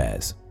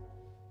FitzDares.